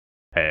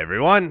Hey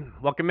everyone,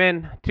 welcome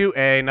in to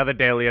another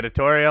daily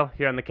editorial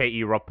here on the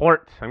KE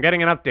Report. I'm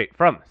getting an update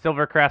from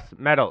SilverCrest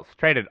Metals,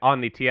 traded on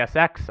the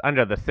TSX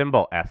under the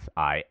symbol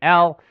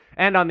SIL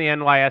and on the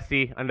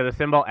NYSE under the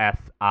symbol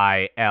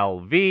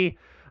SILV.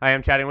 I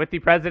am chatting with the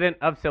president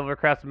of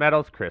SilverCrest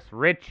Metals, Chris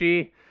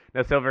Ritchie.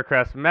 Now,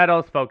 SilverCrest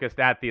Metals focused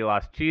at the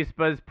Las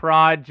Chispas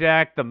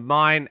project, the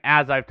mine,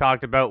 as I've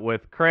talked about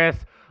with Chris,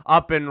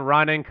 up and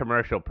running.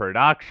 Commercial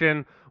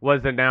production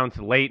was announced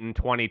late in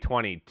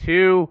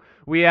 2022.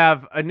 We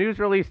have a news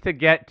release to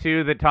get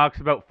to that talks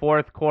about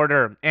fourth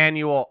quarter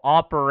annual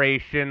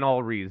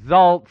operational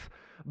results.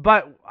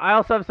 But I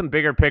also have some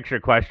bigger picture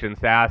questions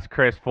to ask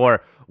Chris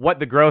for what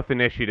the growth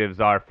initiatives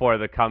are for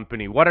the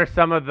company. What are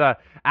some of the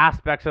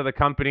aspects of the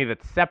company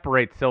that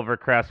separate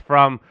SilverCrest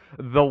from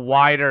the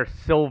wider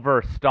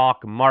silver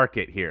stock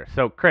market here?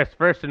 So, Chris,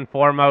 first and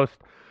foremost,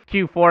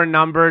 Q4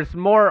 numbers,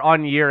 more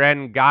on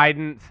year-end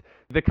guidance.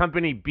 The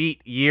company beat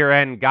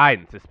year-end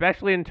guidance,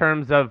 especially in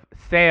terms of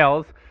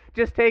sales.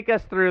 Just take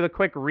us through the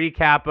quick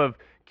recap of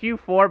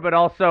Q4, but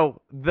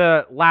also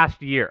the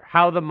last year,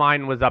 how the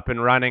mine was up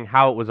and running,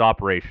 how it was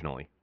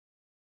operationally.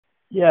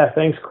 Yeah,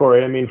 thanks,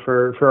 Corey. I mean,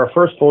 for our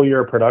first full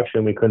year of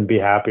production, we couldn't be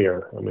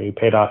happier. I mean, we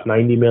paid off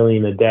 $90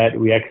 million of debt.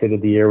 We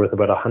exited the year with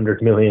about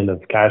 $100 million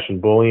of cash and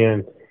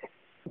bullion.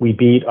 We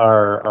beat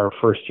our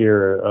first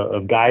year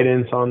of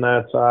guidance on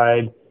that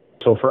side.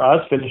 So for us,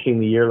 finishing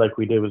the year like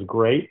we did was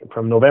great.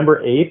 From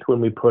November 8th,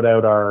 when we put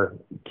out our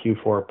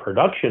Q4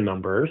 production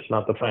numbers,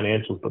 not the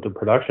financials, but the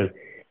production,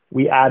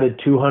 we added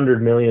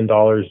 $200 million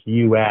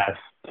US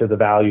to the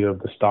value of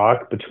the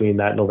stock between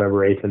that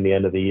November 8th and the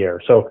end of the year.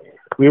 So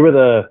we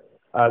were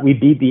we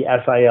beat the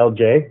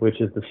SILJ,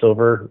 which is the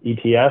silver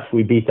ETF.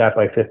 We beat that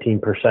by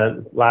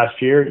 15%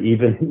 last year,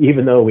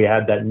 even though we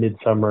had that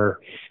midsummer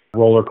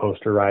roller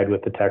coaster ride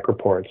with the tech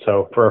report.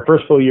 So for our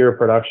first full year of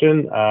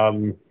production,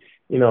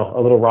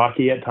 a little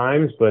rocky at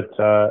times, but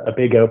a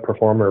big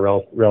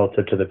outperformer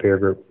relative to the peer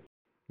group.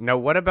 Now,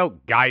 what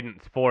about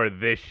guidance for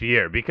this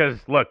year? Because,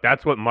 look,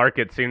 that's what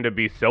markets seem to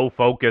be so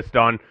focused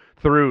on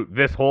through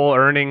this whole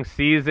earnings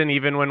season.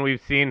 Even when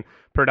we've seen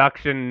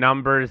production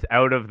numbers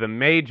out of the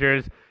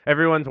majors,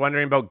 everyone's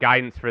wondering about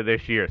guidance for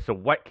this year. So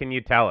what can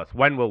you tell us?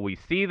 When will we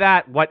see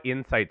that? What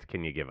insights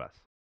can you give us?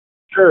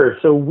 Sure.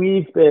 So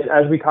we've been,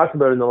 as we talked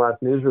about in the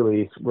last news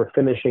release, we're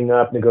finishing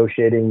up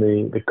negotiating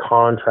the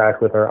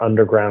contract with our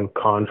underground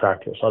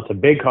contractor. So it's a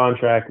big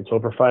contract. It's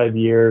over 5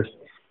 years.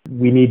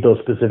 We need those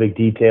specific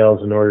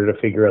details in order to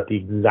figure out the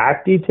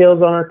exact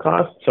details on our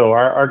costs. So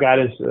our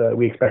guidance,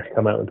 we expect to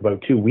come out in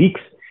about 2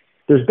 weeks.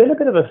 There's been a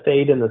bit of a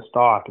fade in the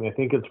stock, and I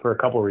think it's for a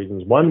couple of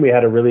reasons. One, we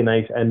had a really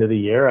nice end of the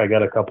year. I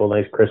got a couple of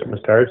nice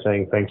Christmas cards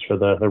saying thanks for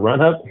the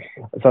run-up.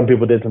 Some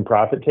people did some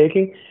profit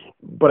taking.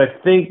 But I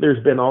think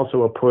there's been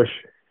also a push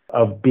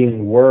of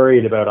being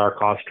worried about our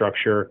cost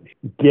structure,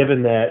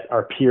 given that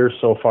our peers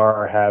so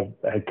far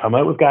had come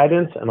out with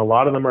guidance, and a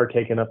lot of them are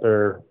taking up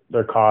their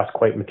costs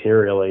quite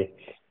materially.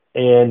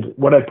 And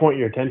what I point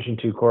your attention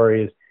to,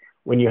 Corey, is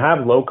when you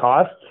have low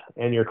costs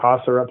and your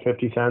costs are up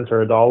 50 cents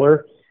or $1,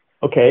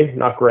 okay,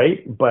 not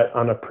great, but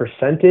on a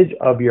percentage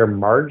of your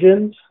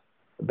margins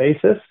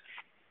basis,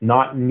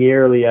 not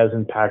nearly as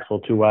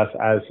impactful to us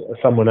as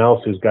someone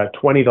else who's got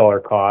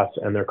 $20 costs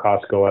and their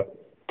costs go up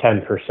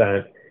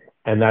 10%,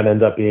 and that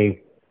ends up being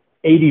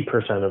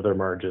 80% of their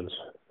margins,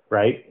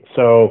 right?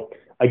 So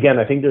again,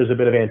 I think there's a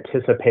bit of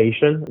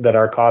anticipation that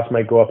our costs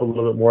might go up a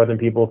little bit more than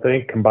people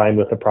think, combined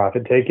with the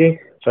profit taking.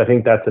 So I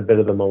think that's a bit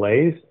of the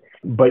malaise.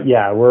 But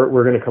yeah,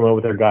 we're going to come out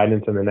with our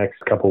guidance in the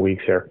next couple of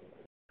weeks here.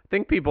 I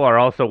think people are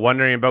also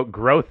wondering about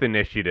growth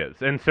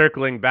initiatives and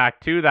circling back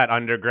to that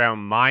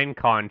underground mine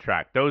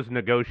contract, those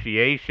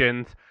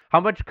negotiations. How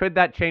much could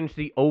that change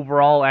the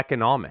overall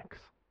economics?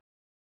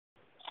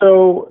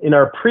 So in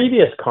our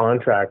previous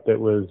contract that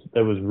was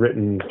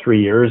written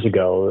 3 years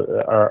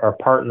ago, our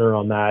partner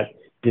on that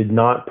did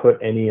not put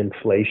any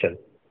inflation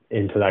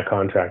into that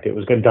contract. It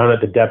was done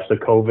at the depths of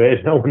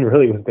COVID. No one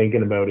really was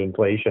thinking about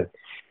inflation.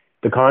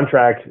 The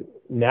contract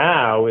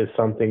now is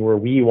something where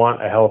we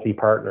want a healthy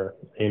partner.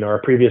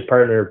 Our previous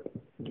partner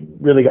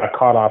really got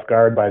caught off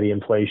guard by the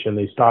inflation.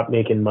 They stopped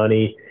making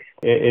money.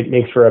 It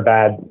makes for a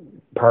bad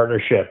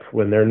partnership.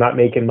 When they're not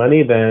making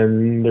money,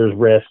 then there's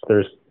risk,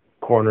 there's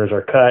corners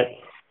are cut,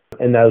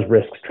 and those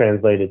risks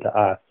translated to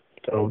us.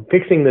 So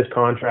fixing this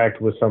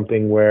contract was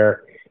something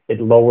where it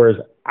lowers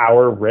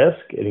our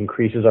risk, it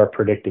increases our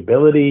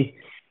predictability.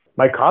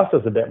 Might cost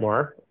us a bit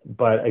more,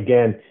 but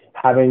again,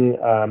 having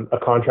a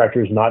contractor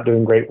who's not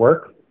doing great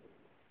work,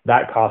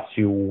 that costs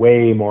you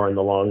way more in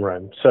the long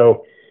run.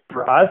 So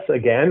for us,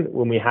 again,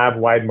 when we have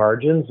wide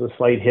margins, a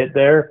slight hit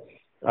there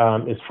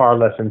is far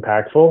less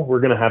impactful.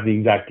 We're going to have the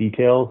exact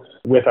details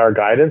with our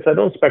guidance. I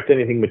don't expect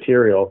anything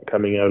material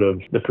coming out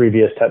of the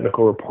previous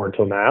technical report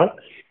till now,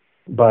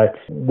 but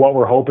what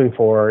we're hoping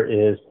for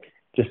is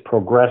just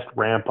progressed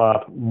ramp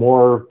up,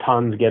 more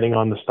tons getting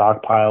on the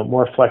stockpile,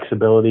 more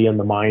flexibility in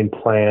the mine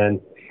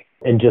plan,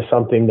 and just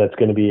something that's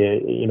going to be,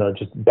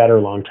 just better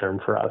long term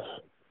for us.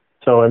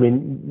 So, I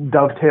mean,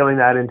 dovetailing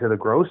that into the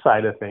growth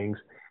side of things,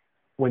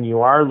 when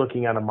you are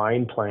looking at a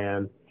mine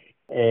plan,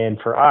 and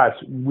for us,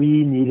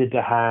 we needed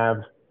to have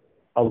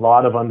a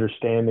lot of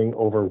understanding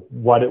over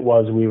what it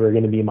was we were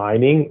going to be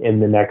mining in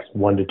the next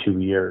 1 to 2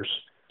 years.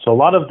 So a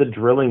lot of the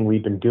drilling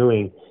we've been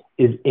doing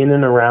is in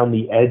and around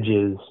the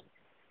edges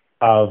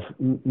of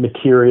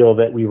material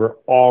that we were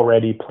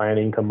already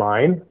planning to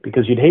mine,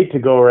 because you'd hate to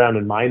go around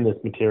and mine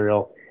this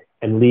material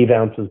and leave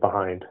ounces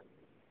behind,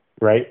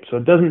 right? So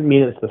it doesn't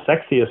mean it's the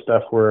sexiest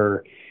stuff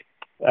we're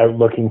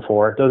looking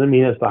for. It doesn't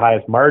mean it's the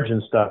highest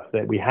margin stuff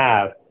that we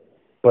have,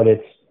 but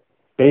it's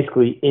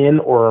basically in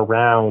or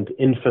around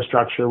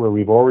infrastructure where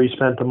we've already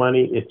spent the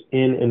money. It's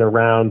in and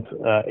around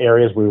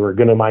areas we were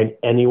going to mine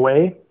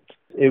anyway.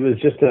 It was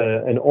just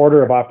an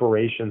order of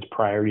operations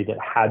priority that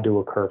had to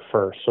occur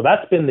first. So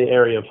that's been the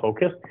area of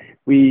focus.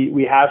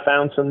 We have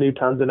found some new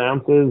tons and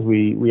ounces.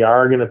 We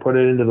are going to put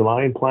it into the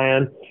mine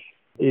plan.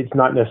 It's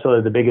not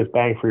necessarily the biggest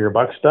bang for your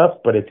buck stuff,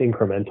 but it's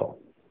incremental.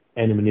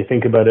 And when you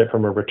think about it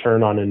from a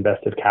return on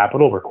invested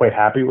capital, we're quite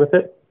happy with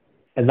it.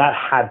 And that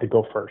had to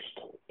go first.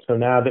 So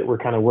now that we're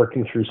kind of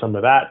working through some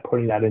of that,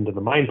 putting that into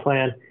the mine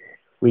plan,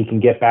 we can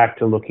get back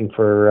to looking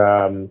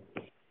for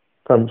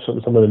from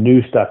some of the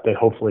new stuff that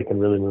hopefully can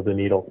really move the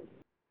needle.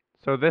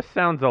 So this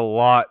sounds a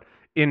lot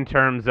in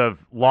terms of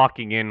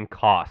locking in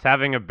costs,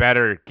 having a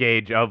better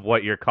gauge of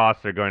what your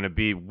costs are going to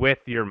be with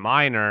your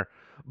miner,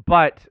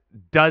 but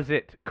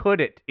could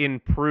it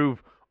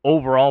improve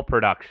overall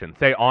production,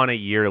 say on a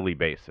yearly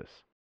basis?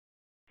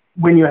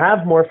 When you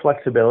have more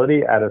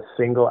flexibility at a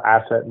single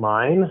asset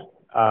mine,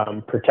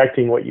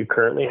 protecting what you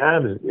currently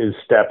have is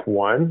step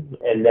one.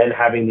 And then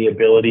having the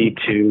ability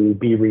to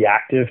be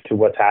reactive to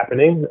what's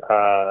happening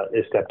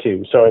is step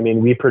two. So, I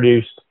mean, we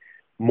produced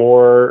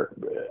more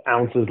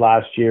ounces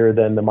last year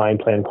than the mine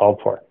plan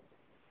called for,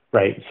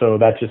 right? So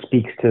that just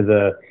speaks to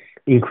the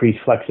increased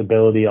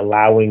flexibility,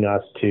 allowing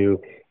us to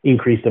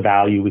increase the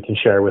value we can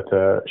share with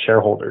the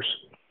shareholders.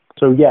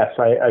 So yes,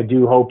 I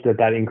do hope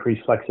that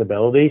increased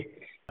flexibility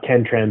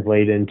can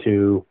translate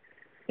into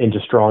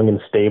strong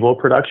and stable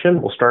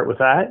production. We'll start with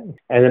that.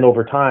 And then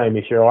over time,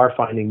 if you are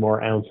finding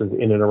more ounces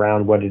in and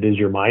around what it is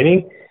you're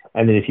mining,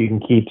 and then if you can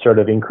keep sort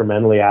of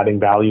incrementally adding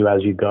value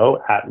as you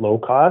go at low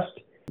cost,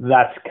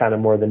 that's kind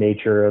of more the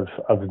nature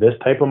of this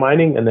type of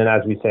mining. And then,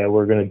 as we say,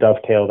 we're going to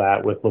dovetail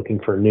that with looking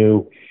for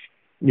new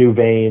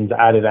veins,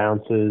 added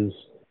ounces,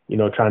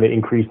 trying to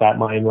increase that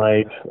mine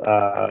life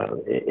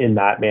in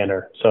that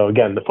manner. So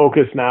again, the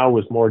focus now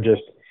was more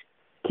just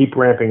keep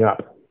ramping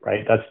up.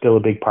 Right, that's still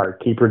a big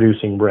part. Keep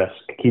reducing risk,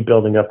 keep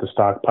building up the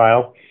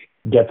stockpile,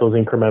 get those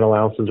incremental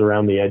ounces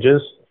around the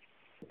edges,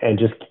 and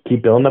just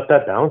keep building up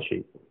that balance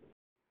sheet.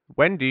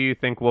 When do you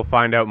think we'll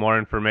find out more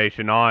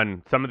information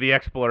on some of the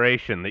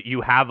exploration that you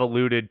have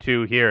alluded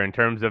to here in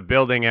terms of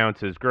building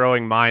ounces,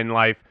 growing mine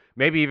life,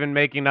 maybe even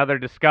making other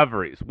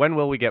discoveries? When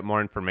will we get more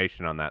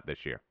information on that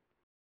this year?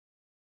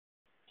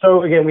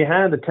 So again, we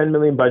had the 10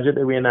 million budget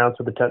that we announced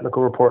with the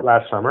technical report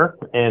last summer.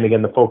 And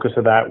again, the focus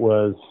of that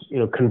was,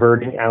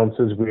 converting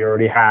ounces we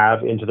already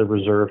have into the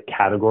reserve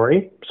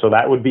category. So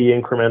that would be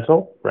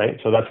incremental, right?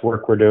 So that's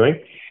work we're doing.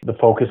 The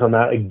focus on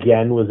that,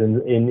 again, was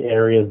in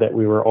areas that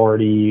we were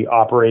already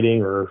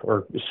operating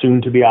or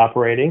soon to be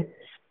operating.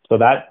 So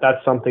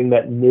that's something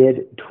that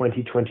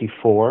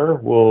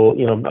mid-2024 will,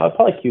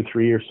 probably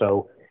Q3 or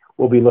so,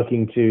 we'll be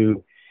looking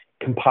to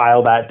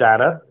compile that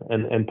data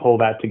and pull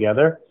that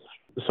together.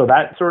 So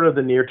that's sort of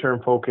the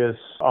near-term focus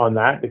on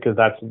that, because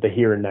that's the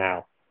here and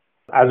now.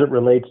 As it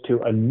relates to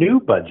a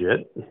new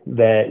budget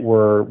that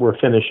we're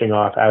finishing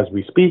off as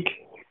we speak,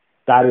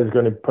 that is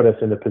going to put us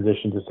in a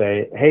position to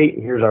say, hey,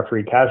 here's our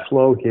free cash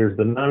flow, here's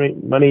the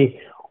money.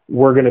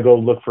 We're going to go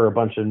look for a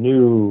bunch of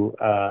new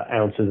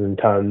ounces and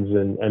tons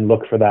and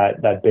look for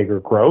that bigger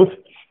growth.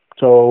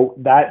 So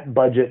that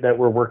budget that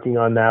we're working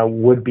on now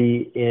would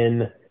be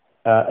in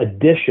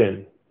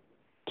addition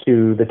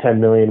to the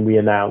 10 million we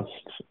announced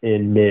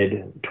in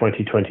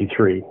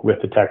mid-2023 with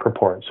the tech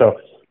report. So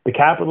the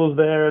capital's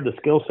there, the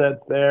skill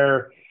set's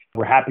there.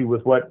 We're happy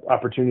with what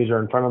opportunities are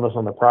in front of us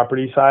on the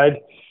property side.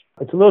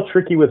 It's a little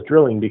tricky with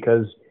drilling,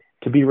 because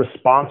to be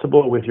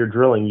responsible with your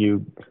drilling,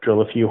 you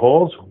drill a few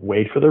holes,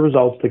 wait for the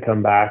results to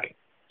come back,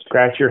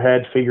 scratch your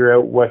head, figure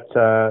out what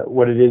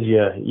it is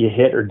you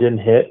hit or didn't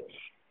hit,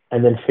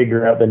 and then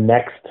figure out the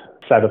next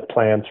set of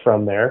plans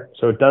from there.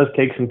 So it does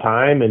take some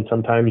time, and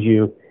sometimes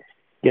you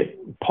get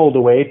pulled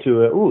away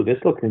to, this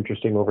looks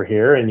interesting over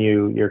here, and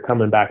you're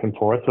coming back and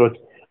forth. So it's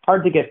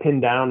hard to get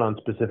pinned down on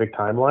specific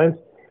timelines.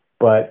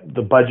 But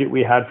the budget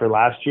we had for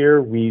last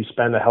year, we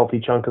spent a healthy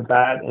chunk of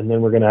that, and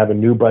then we're going to have a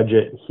new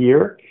budget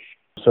here.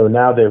 So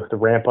now the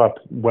ramp up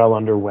well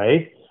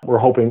underway. We're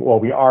hoping,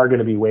 we are going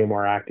to be way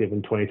more active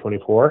in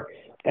 2024,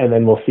 and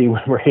then we'll see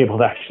when we're able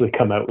to actually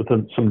come out with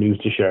some news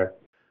to share.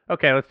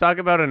 Okay, let's talk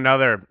about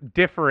another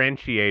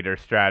differentiator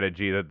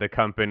strategy that the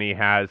company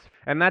has,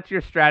 and that's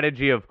your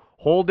strategy of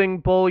holding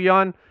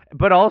bullion,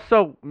 but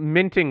also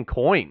minting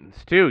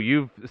coins too.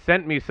 You've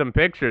sent me some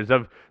pictures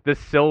of the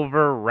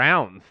silver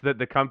rounds that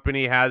the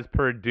company has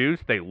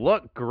produced. They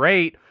look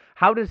great.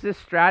 How does this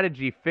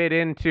strategy fit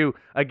into,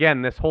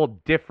 again, this whole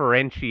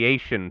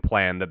differentiation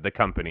plan that the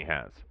company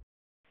has?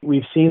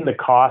 We've seen the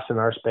costs in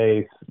our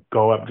space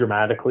go up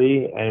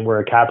dramatically, and we're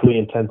a capitally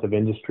intensive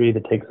industry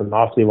that takes an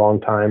awfully long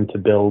time to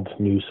build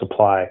new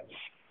supply.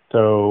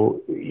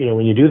 So,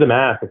 when you do the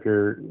math, if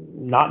you're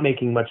not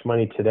making much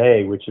money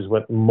today, which is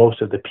what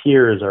most of the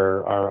peers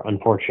are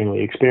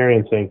unfortunately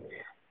experiencing,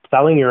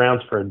 selling your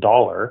ounce for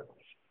 $1,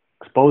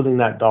 exposing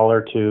that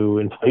dollar to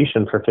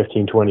inflation for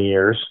 15, 20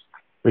 years,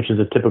 which is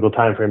a typical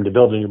time frame to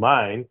build a new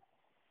mine,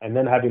 and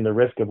then having the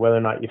risk of whether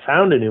or not you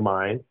found a new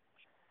mine.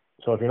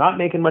 So if you're not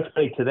making much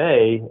money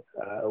today,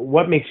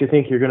 what makes you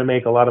think you're going to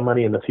make a lot of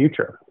money in the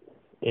future?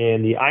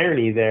 And the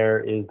irony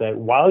there is that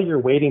while you're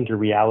waiting to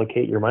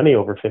reallocate your money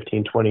over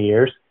 15, 20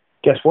 years,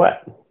 guess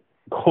what?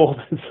 Gold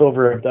and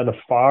silver have done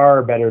a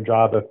far better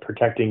job of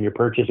protecting your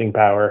purchasing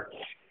power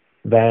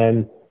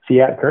than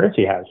fiat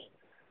currency has.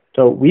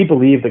 So we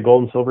believe that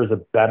gold and silver is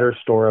a better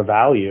store of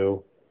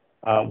value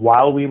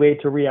while we wait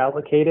to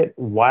reallocate it,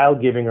 while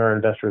giving our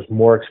investors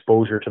more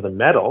exposure to the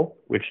metal,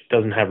 which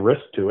doesn't have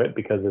risk to it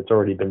because it's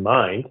already been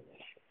mined.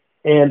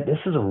 And this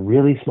is a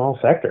really small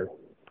sector.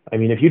 I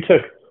mean, if you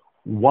took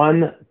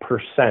 1%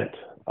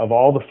 of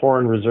all the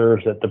foreign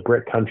reserves that the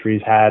BRIC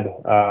countries had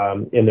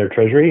in their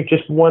treasury,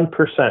 just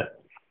 1%,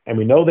 and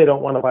we know they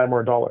don't want to buy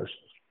more dollars.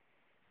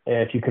 And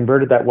if you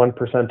converted that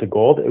 1% to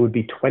gold, it would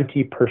be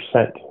 20%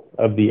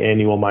 of the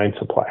annual mine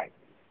supply,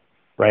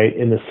 right?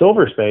 In the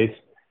silver space,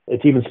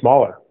 it's even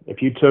smaller.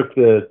 If you took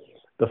the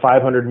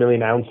 500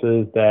 million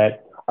ounces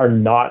that are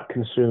not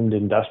consumed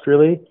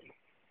industrially,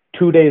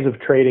 2 days of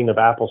trading of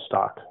Apple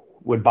stock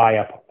would buy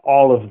up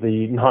all of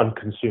the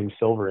non-consumed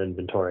silver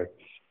inventory.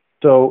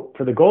 So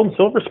for the gold and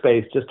silver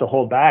space, just to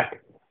hold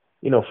back,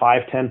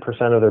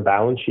 5-10% of their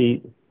balance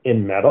sheet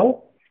in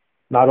metal,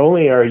 not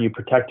only are you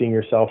protecting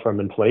yourself from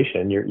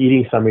inflation, you're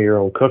eating some of your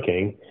own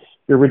cooking,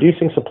 you're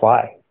reducing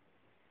supply.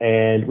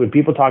 And when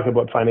people talk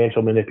about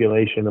financial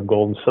manipulation of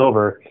gold and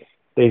silver,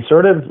 they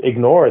sort of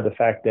ignore the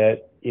fact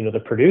that,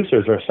 the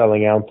producers are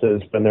selling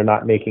ounces when they're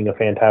not making a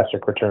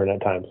fantastic return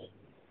at times.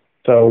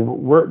 So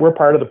we're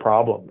part of the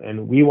problem,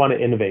 and we want to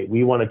innovate.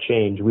 We want to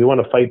change. We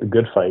want to fight the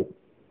good fight.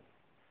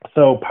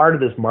 So part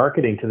of this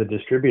marketing to the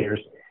distributors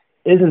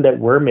isn't that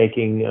we're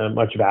making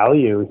much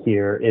value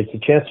here. It's a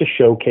chance to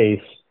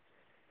showcase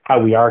how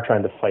we are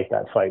trying to fight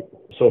that fight.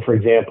 So, for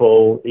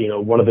example,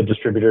 one of the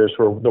distributors,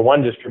 the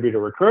one distributor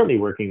we're currently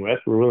working with,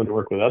 we're willing to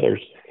work with others,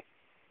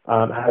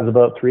 has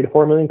about 3 to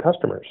 4 million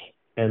customers,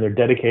 and they're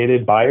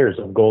dedicated buyers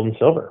of gold and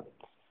silver.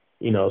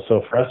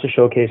 So for us to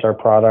showcase our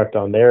product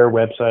on their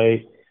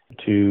website,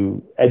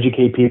 to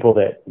educate people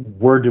that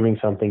we're doing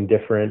something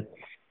different,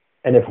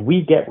 and if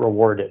we get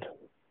rewarded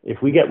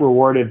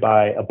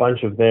by a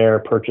bunch of their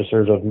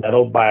purchasers of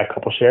metal buy a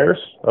couple shares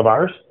of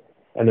ours,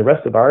 and the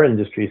rest of our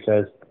industry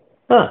says,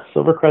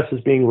 SilverCrest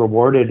is being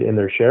rewarded in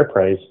their share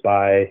price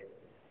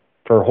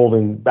for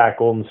holding back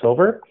gold and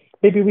silver,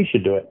 maybe we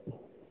should do it,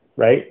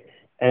 right?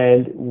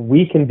 And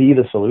we can be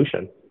the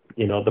solution.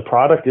 The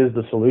product is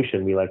the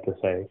solution, we like to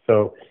say.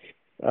 So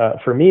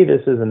for me,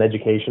 this is an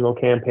educational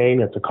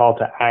campaign. It's a call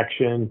to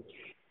action.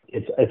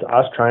 It's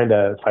us trying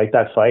to fight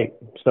that fight.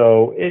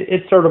 So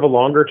it's sort of a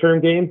longer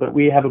term game, but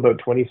we have about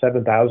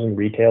 27,000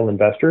 retail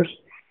investors.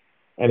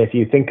 And if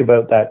you think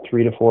about that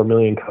 3 to 4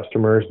 million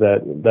customers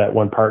that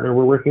one partner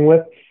we're working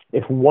with,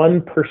 if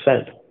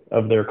 1%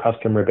 of their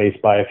customer base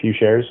buy a few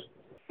shares,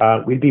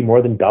 we'd be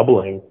more than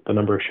doubling the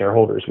number of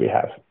shareholders we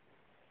have.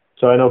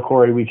 So I know,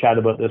 Corey, we chatted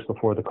about this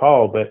before the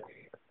call, but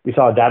we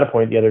saw a data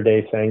point the other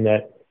day saying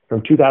that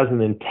from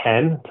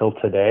 2010 till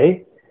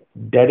today,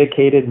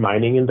 dedicated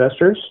mining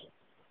investors,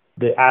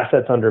 the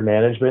assets under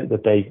management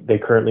that they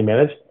currently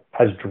manage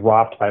has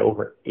dropped by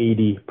over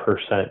 80%.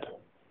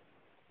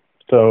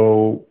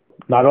 So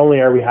not only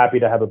are we happy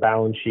to have a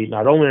balance sheet,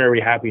 not only are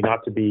we happy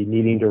not to be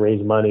needing to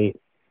raise money,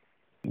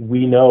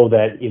 we know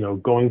that,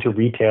 going to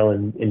retail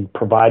and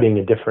providing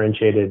a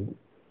differentiated,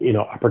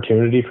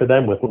 opportunity for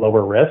them with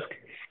lower risk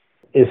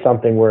is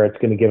something where it's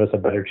going to give us a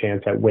better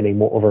chance at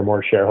winning over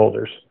more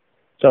shareholders.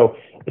 So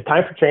it's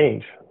time for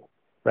change,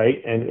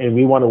 right? And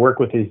we want to work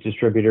with these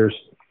distributors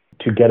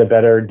to get a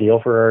better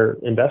deal for our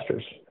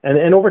investors.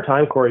 And over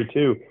time, Corey,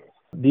 too,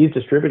 these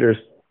distributors,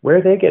 where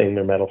are they getting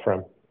their metal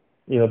from?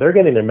 They're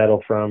getting their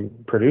metal from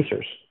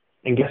producers.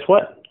 And guess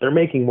what? They're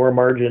making more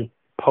margin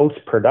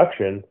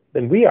post-production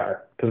than we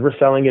are because we're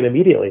selling it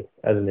immediately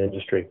as an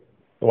industry.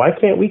 Why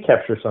can't we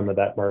capture some of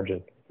that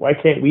margin? Why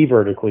can't we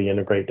vertically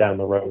integrate down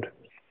the road?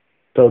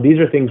 So these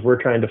are things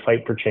we're trying to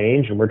fight for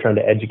change, and we're trying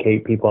to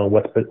educate people on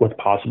what's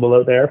possible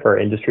out there for our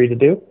industry to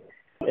do.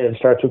 And it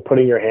starts with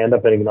putting your hand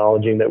up and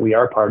acknowledging that we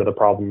are part of the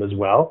problem as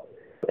well.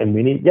 And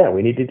we need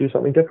to do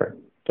something different.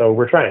 So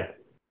we're trying.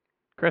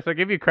 Chris, I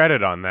give you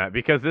credit on that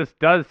because this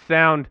does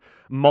sound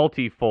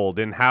multifold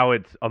in how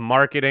it's a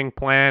marketing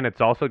plan. It's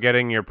also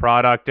getting your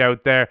product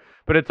out there,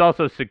 but it's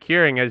also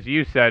securing, as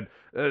you said,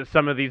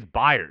 some of these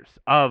buyers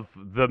of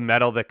the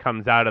metal that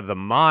comes out of the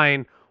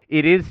mine.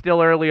 It is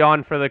still early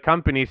on for the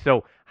company,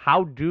 so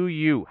how do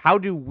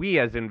we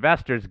as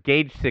investors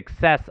gauge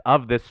success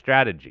of this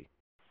strategy?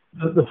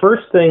 The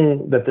first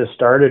thing that this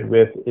started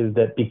with is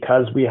that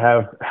because we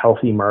have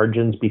healthy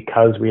margins,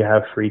 because we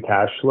have free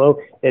cash flow,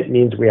 it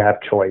means we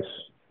have choice.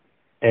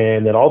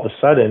 And then all of a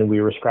sudden we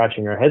were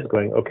scratching our heads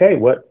going, okay,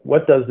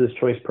 what does this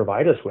choice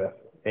provide us with?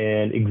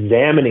 And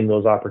examining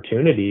those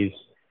opportunities,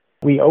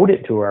 we owed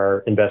it to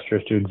our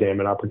investors to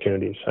examine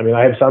opportunities. I mean,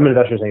 I have some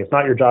investors saying it's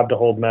not your job to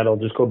hold metal,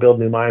 just go build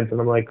new mines. And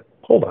I'm like,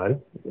 hold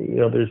on,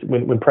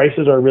 when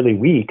prices are really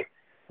weak,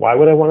 why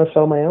would I want to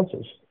sell my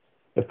ounces?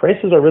 If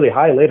prices are really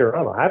high later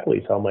on, I'll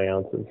happily sell my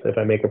ounces if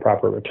I make a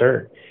proper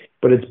return.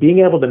 But it's being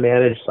able to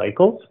manage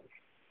cycles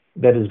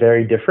that is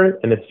very different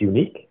and it's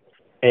unique.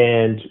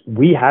 And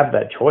we have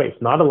that choice.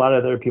 Not a lot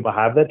of other people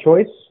have that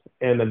choice.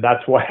 And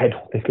that's why I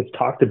don't think it's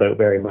talked about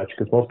very much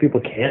because most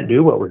people can't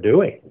do what we're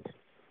doing.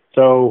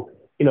 So,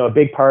 a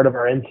big part of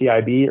our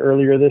NCIB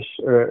earlier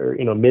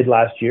mid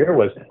last year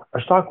was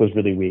our stock was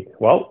really weak.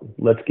 Well,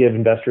 let's give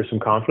investors some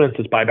confidence.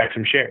 Let's buy back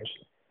some shares.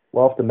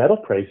 Well, if the metal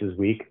price is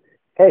weak,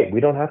 hey,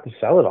 we don't have to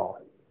sell it all,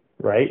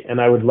 right?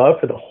 And I would love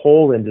for the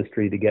whole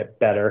industry to get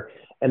better.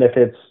 And if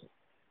it's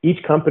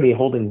each company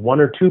holding 1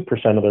 or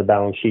 2% of their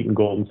balance sheet in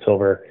gold and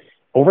silver,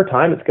 over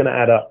time, it's going to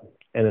add up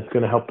and it's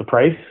going to help the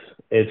price.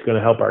 It's going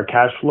to help our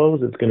cash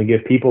flows. It's going to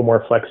give people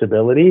more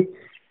flexibility,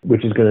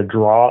 which is going to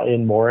draw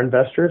in more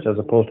investors as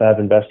opposed to have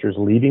investors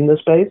leaving the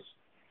space.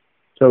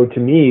 So to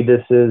me,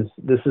 this is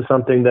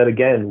something that,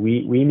 again,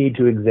 we need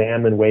to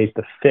examine ways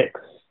to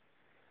fix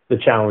the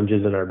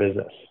challenges in our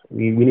business.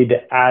 We need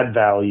to add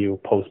value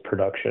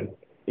post-production,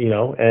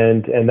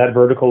 and that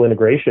vertical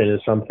integration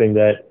is something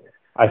that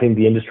I think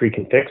the industry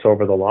can fix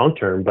over the long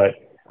term. But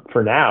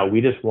for now,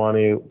 we just want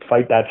to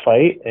fight that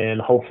fight,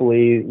 and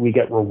hopefully we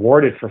get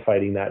rewarded for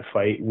fighting that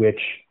fight, which,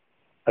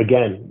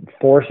 again,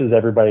 forces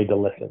everybody to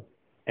listen.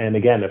 And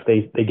again, if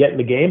they get in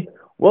the game,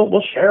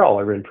 we'll share all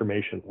our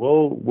information.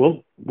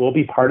 We'll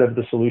be part of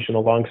the solution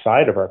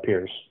alongside of our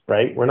peers,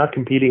 right? We're not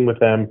competing with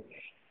them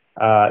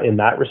in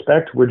that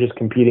respect. We're just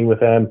competing with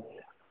them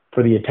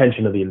for the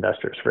attention of the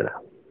investors for now.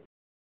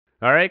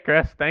 All right,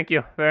 Chris, thank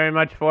you very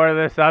much for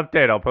this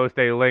update. I'll post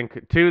a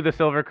link to the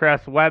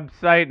SilverCrest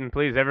website, and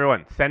please,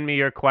 everyone, send me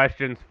your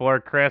questions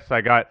for Chris.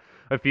 I got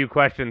a few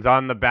questions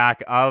on the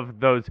back of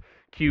those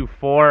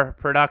Q4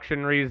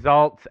 production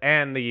results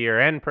and the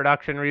year-end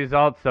production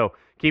results, so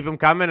keep them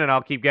coming, and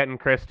I'll keep getting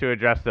Chris to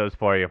address those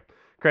for you.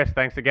 Chris,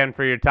 thanks again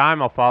for your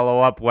time. I'll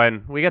follow up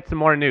when we get some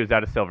more news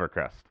out of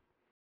SilverCrest.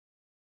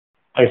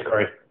 Thanks,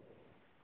 Corey.